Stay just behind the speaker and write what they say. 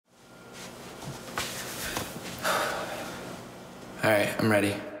Alright, I'm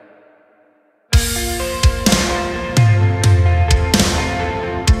ready.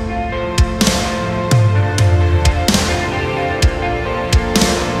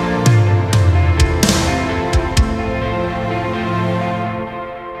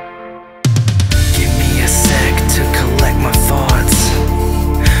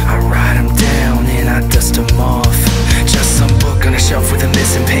 With a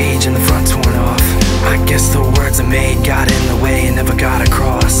missing page and the front torn off. I guess the words I made got in the way and never got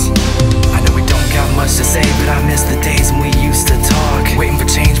across. I know we don't got much to say, but I miss the days when we used to talk. Waiting for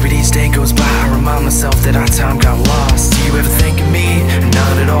change, but each day goes by I remind myself that our time got lost. Do you ever think of me?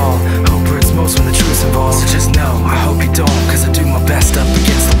 Not at all.